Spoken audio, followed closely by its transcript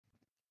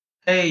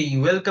Hey,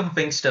 welcome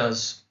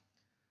Finxters.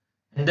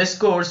 In this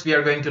course, we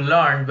are going to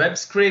learn web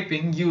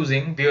scraping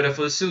using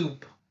Beautiful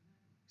Soup.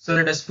 So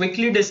let us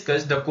quickly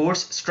discuss the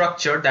course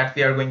structure that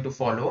we are going to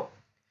follow.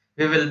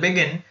 We will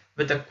begin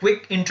with a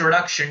quick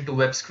introduction to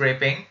web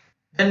scraping.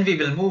 Then we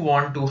will move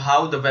on to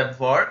how the web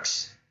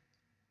works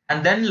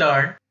and then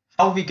learn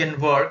how we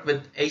can work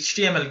with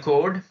HTML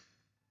code.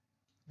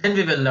 Then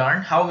we will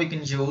learn how we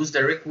can use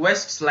the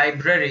requests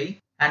library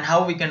and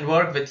how we can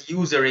work with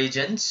user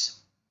agents.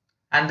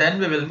 And then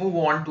we will move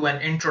on to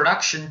an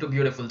introduction to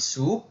Beautiful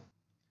Soup.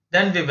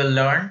 Then we will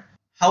learn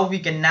how we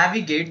can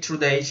navigate through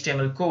the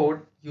HTML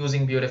code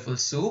using Beautiful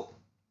Soup.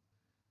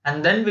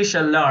 And then we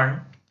shall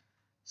learn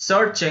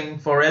searching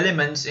for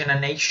elements in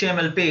an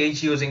HTML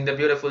page using the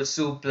Beautiful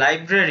Soup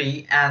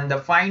library and the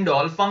find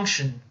all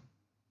function.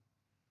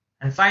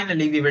 And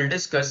finally, we will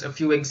discuss a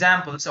few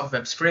examples of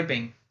web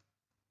scraping.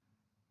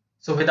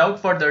 So without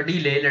further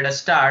delay, let us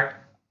start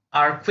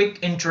our quick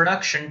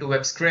introduction to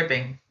web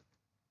scraping.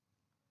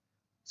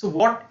 So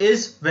what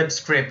is web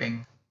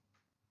scraping?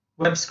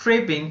 Web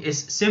scraping is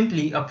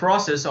simply a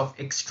process of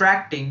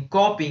extracting,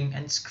 copying,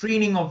 and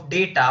screening of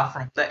data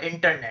from the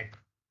internet.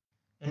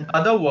 In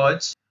other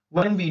words,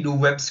 when we do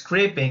web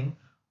scraping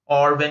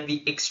or when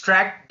we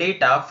extract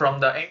data from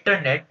the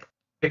internet,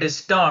 it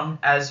is termed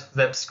as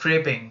web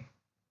scraping.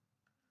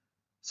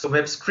 So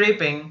web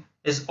scraping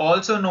is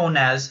also known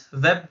as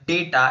web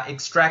data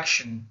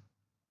extraction.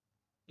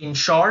 In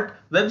short,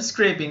 web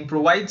scraping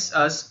provides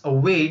us a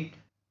way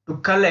to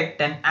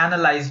collect and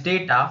analyze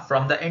data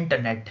from the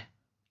internet.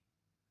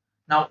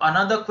 Now,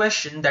 another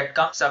question that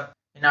comes up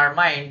in our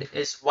mind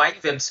is why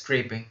web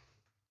scraping?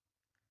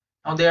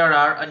 Now, there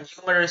are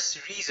numerous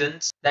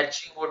reasons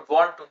that you would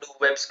want to do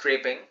web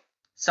scraping.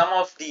 Some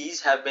of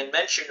these have been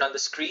mentioned on the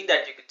screen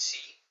that you can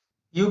see.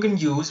 You can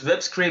use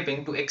web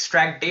scraping to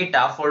extract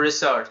data for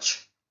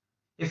research.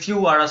 If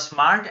you are a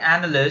smart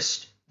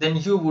analyst, then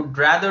you would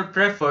rather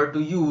prefer to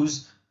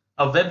use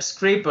a web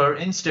scraper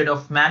instead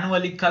of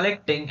manually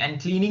collecting and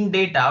cleaning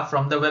data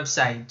from the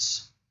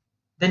websites.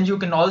 Then you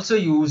can also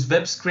use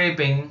web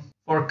scraping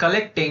for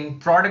collecting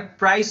product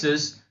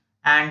prices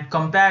and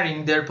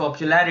comparing their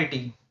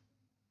popularity.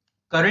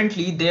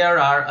 Currently, there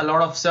are a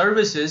lot of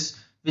services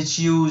which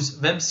use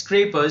web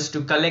scrapers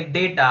to collect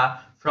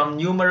data from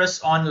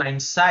numerous online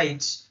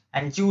sites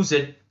and use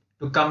it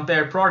to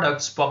compare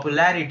products'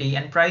 popularity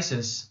and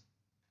prices.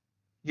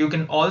 You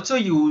can also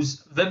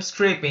use web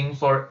scraping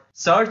for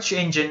search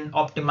engine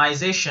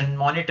optimization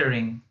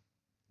monitoring.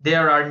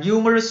 There are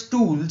numerous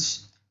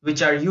tools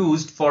which are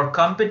used for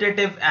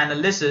competitive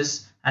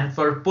analysis and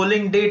for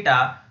pulling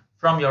data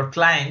from your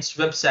client's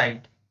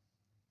website.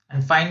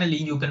 And finally,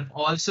 you can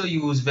also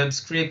use web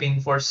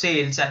scraping for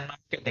sales and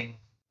marketing.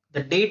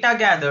 The data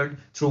gathered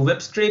through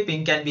web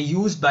scraping can be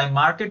used by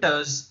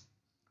marketers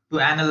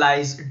to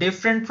analyze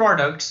different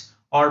products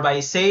or by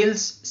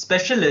sales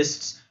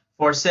specialists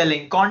for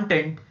selling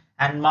content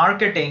and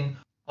marketing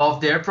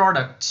of their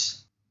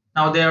products.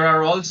 Now, there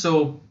are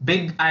also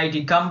big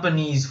IT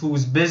companies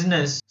whose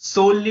business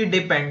solely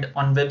depend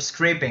on web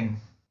scraping.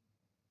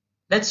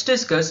 Let's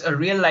discuss a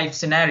real life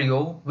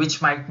scenario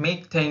which might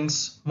make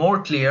things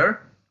more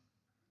clear.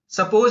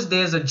 Suppose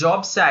there's a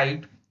job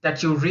site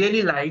that you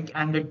really like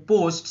and it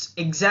posts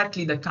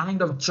exactly the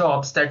kind of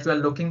jobs that you are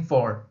looking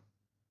for.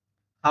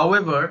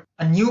 However,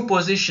 a new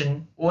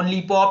position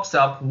only pops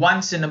up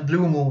once in a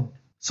blue moon.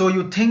 So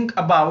you think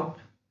about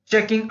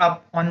checking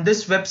up on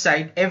this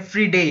website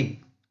every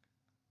day.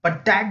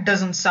 But that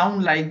doesn't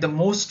sound like the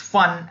most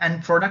fun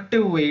and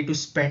productive way to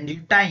spend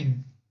your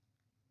time.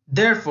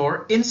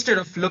 Therefore, instead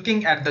of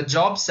looking at the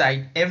job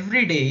site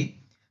every day,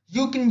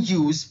 you can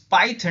use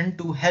Python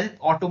to help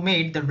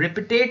automate the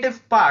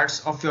repetitive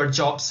parts of your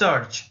job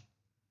search.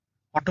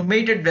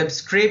 Automated web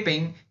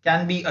scraping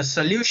can be a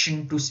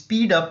solution to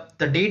speed up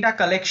the data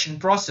collection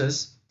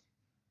process.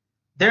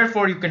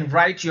 Therefore, you can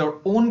write your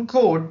own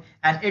code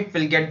and it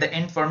will get the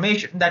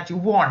information that you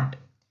want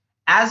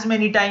as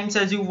many times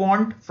as you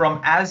want from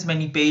as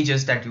many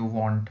pages that you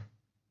want.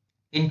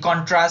 In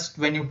contrast,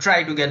 when you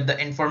try to get the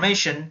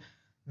information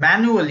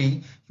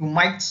manually, you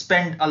might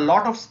spend a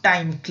lot of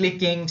time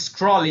clicking,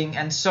 scrolling,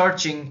 and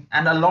searching,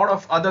 and a lot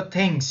of other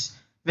things,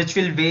 which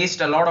will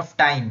waste a lot of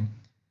time.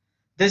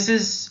 This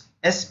is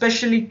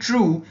especially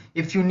true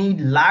if you need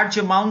large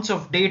amounts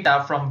of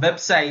data from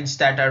websites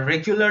that are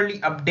regularly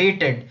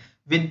updated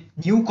with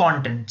new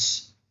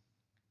contents.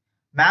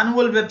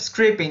 Manual web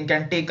scraping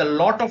can take a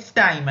lot of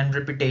time and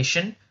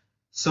repetition,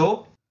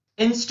 so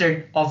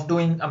instead of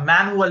doing a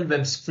manual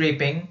web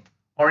scraping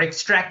or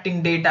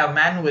extracting data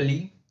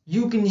manually,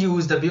 you can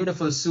use the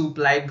Beautiful Soup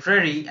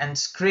library and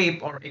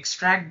scrape or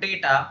extract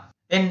data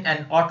in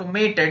an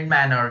automated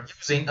manner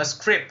using a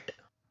script.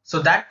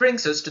 So that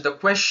brings us to the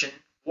question,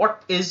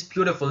 what is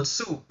Beautiful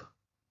Soup?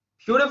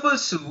 Beautiful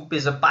Soup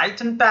is a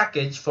Python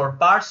package for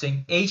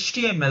parsing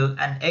HTML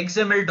and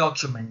XML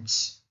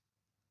documents.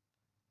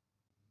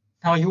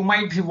 Now you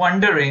might be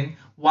wondering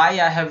why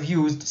I have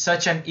used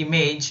such an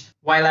image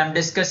while I'm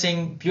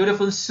discussing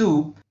Beautiful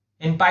Soup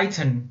in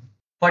Python.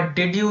 But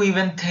did you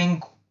even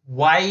think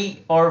Why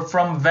or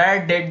from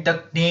where did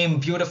the name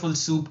Beautiful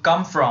Soup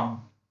come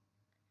from?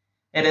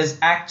 It is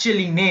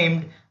actually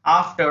named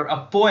after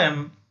a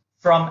poem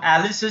from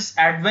Alice's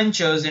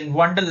Adventures in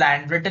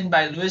Wonderland written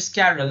by Lewis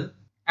Carroll,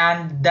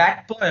 and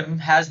that poem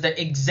has the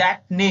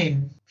exact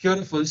name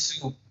Beautiful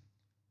Soup.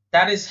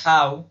 That is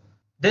how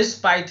this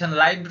Python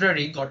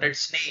library got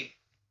its name.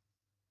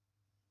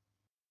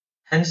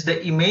 Hence,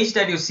 the image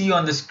that you see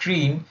on the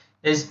screen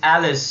is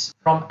Alice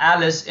from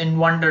Alice in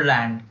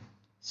Wonderland.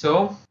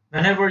 So,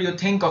 whenever you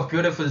think of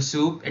Beautiful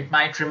Soup, it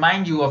might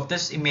remind you of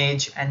this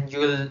image and you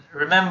will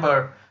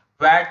remember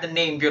where the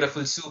name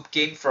Beautiful Soup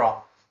came from.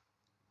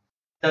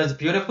 Thus,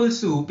 Beautiful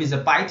Soup is a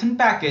Python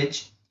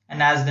package,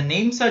 and as the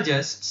name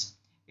suggests,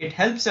 it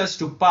helps us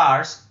to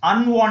parse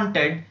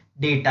unwanted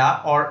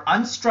data or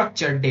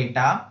unstructured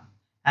data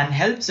and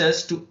helps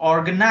us to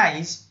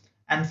organize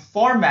and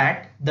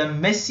format the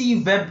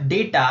messy web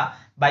data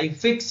by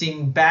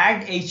fixing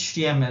bad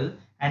HTML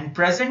and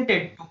present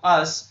it to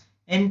us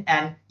in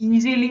an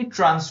easily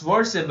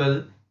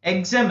transversable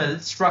XML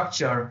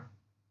structure.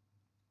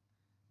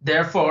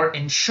 Therefore,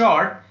 in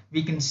short,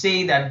 we can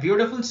say that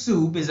Beautiful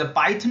Soup is a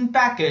Python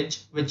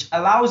package which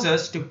allows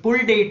us to pull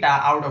data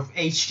out of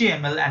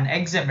HTML and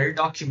XML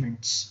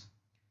documents.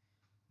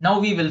 Now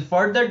we will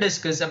further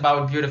discuss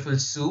about Beautiful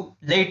Soup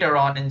later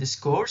on in this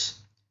course.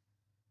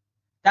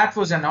 That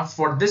was enough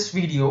for this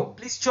video.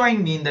 Please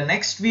join me in the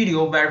next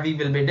video where we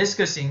will be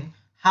discussing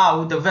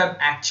how the web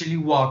actually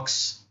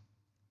works.